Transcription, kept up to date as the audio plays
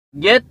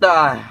Get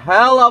the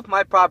hell off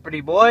my property,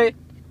 boy!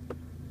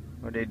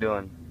 What are they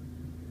doing?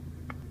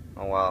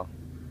 Oh wow.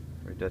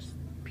 They're just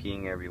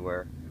peeing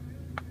everywhere.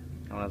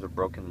 That one has a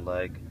broken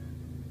leg.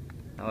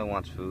 That one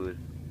wants food.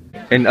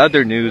 In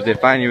other news, they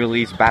finally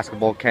released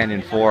Basketball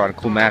Cannon 4 on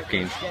Cool Math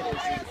Games.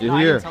 You're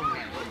here.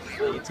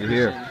 You're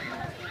here.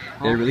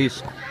 They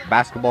released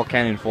Basketball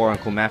Cannon 4 on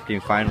Cool Math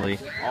Games finally.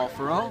 All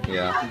for all?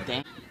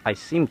 Yeah. I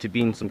seem to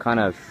be in some kind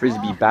of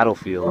frisbee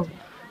battlefield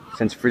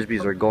since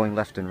frisbees are going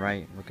left and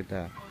right. Look at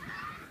that.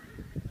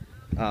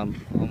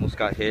 Almost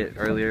got hit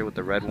earlier with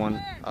the red one.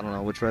 I don't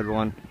know which red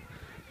one.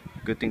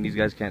 Good thing these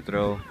guys can't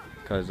throw,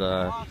 because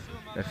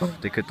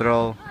if they could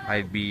throw,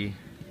 I'd be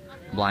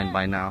blind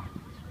by now.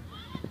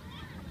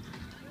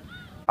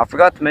 I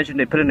forgot to mention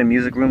they put in a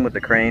music room with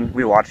the crane.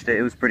 We watched it.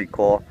 It was pretty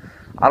cool.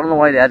 I don't know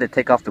why they had to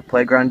take off the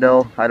playground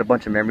though. I had a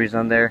bunch of memories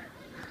on there.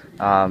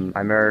 I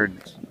remember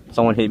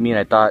someone hit me and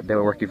I thought they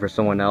were working for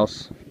someone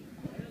else.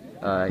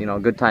 You know,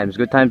 good times.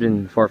 Good times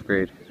in 4th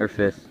grade or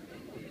 5th.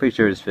 Pretty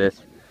sure it was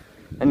 5th.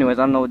 Anyways,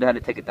 I don't know what they had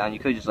to take it down. You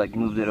could have just like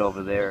moved it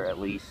over there at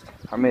least.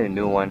 I made a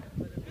new one.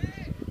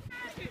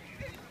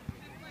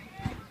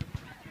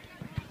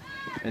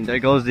 And there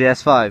goes the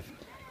S5.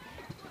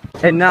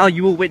 And now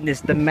you will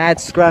witness the mad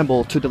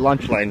scramble to the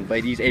lunch line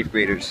by these 8th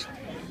graders.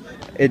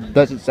 It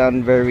doesn't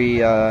sound very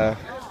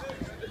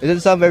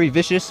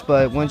vicious,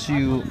 but once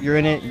you're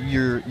in it,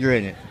 you're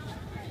in it.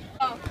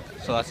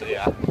 So that's it,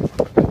 yeah.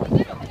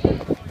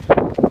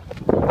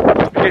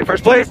 Okay,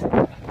 first place.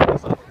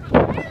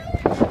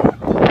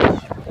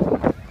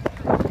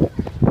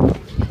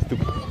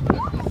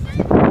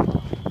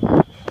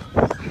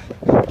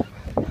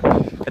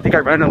 I think I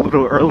ran a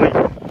little early.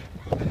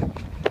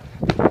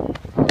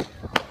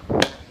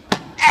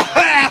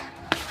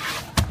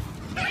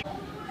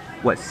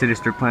 What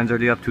sinister plans are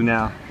they up to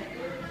now?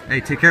 Hey,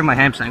 take care of my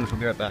ham sandwich.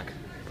 We'll be right back.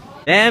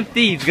 Damn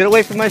thieves, get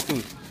away from my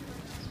food.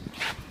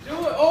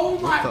 Do it. Oh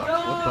my god.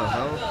 What the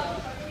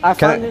hell? I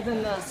found it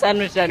in the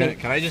sandwich, Daddy.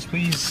 Can I just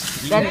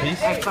please eat Daddy, a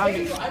piece? I found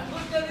it. I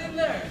put that in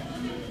there.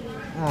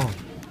 Oh.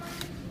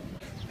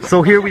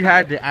 So here we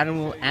had the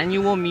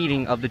annual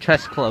meeting of the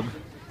chess club.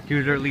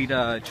 Here's our lead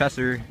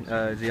chesser,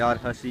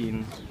 Ziad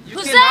Hassin. You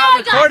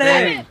cannot record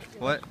him.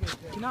 What?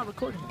 You're not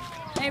recording him.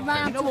 Hey,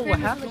 Ryan, you know what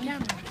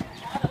happened?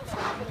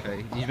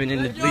 Okay, he's been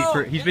in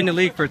the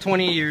league for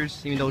 20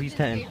 years, even though he's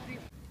 10. You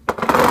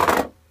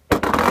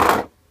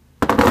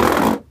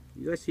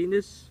guys seen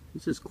this?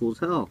 This is cool as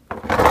hell.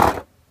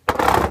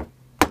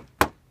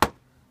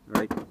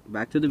 Alright,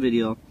 back to the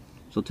video.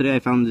 So today I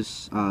found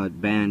this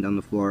band on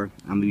the floor.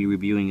 I'm gonna be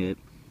reviewing it.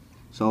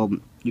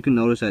 So you can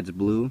notice that it's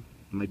blue.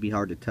 It might be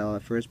hard to tell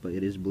at first, but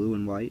it is blue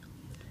and white.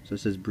 So it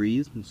says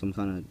breathe and some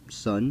kind of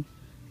sun.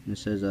 And it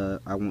says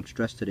I won't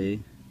stress today.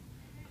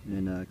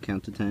 And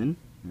count to 10.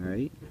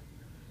 Alright.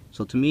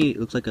 So to me, it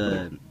looks like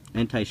a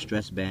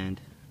anti-stress band,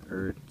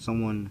 or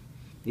someone,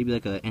 maybe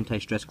like a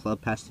anti-stress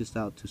club passed this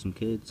out to some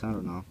kids. I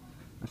don't know.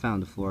 I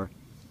found the floor.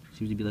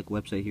 Seems to be like a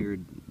website here,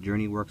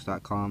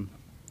 journeyworks.com.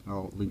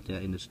 I'll link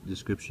that in the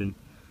description.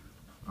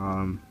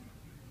 Out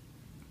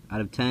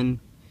of 10,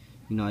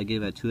 you know, I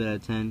gave it a 2 out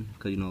of 10,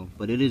 cause you know,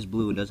 but it is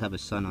blue and does have a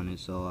sun on it.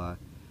 So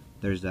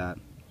there's that.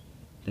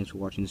 Thanks for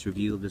watching this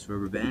review of this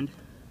rubber band,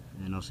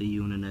 and I'll see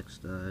you in the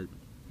next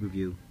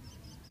review.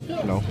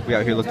 You know, we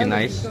out here looking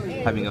nice,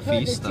 having a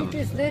feast, a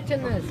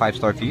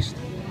 5-star feast,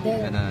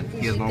 and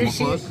he has normal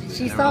clothes, and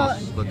everyone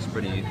else looks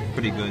pretty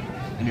good.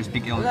 And you're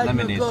speaking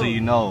lemonade, so you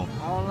know.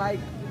 I don't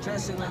like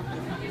dressing like that.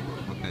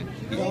 Okay,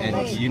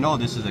 and you know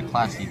this is a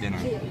classy dinner.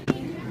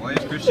 Why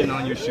is Christian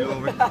on your shoe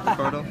over,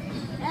 Ricardo?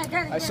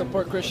 I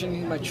support Christian,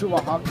 he's my true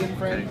Oaxacan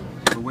friend.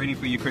 Okay. We're waiting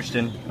for you,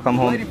 Christian. Come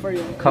home. Waiting for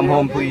you. Come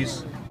home,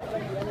 please.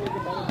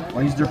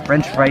 Why is there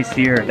French fries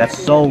here? That's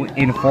so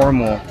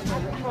informal.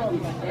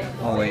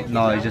 Oh wait,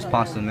 no, it's just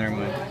pasta in there,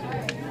 man.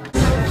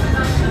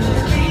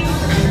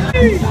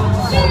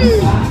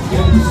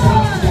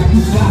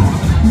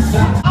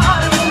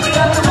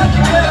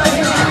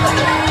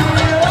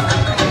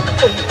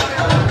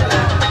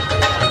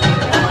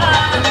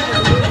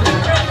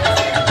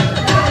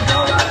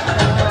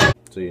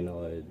 So you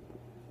know, it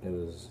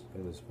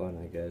was fun,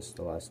 I guess.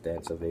 The last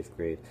dance of 8th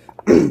grade.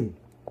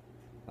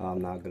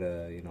 I'm not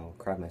gonna, you know,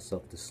 cry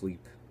myself to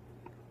sleep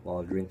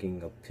while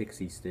drinking a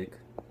pixie stick,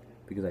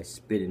 because I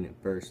spit in it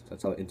first.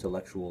 That's how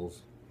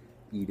intellectuals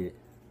eat it.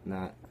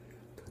 Not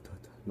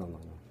no.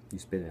 You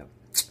spit it out.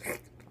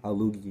 A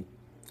loogie.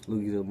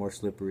 Loogies are more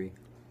slippery.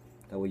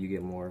 That way you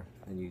get more,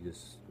 and you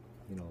just,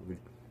 you know,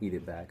 eat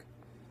it back.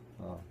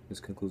 This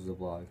concludes the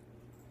vlog.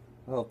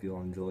 I hope you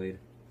all enjoyed.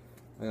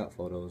 I got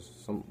photos.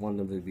 One of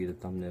them would be the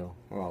thumbnail,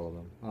 or all of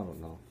them. I don't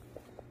know.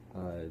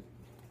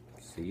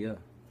 See ya.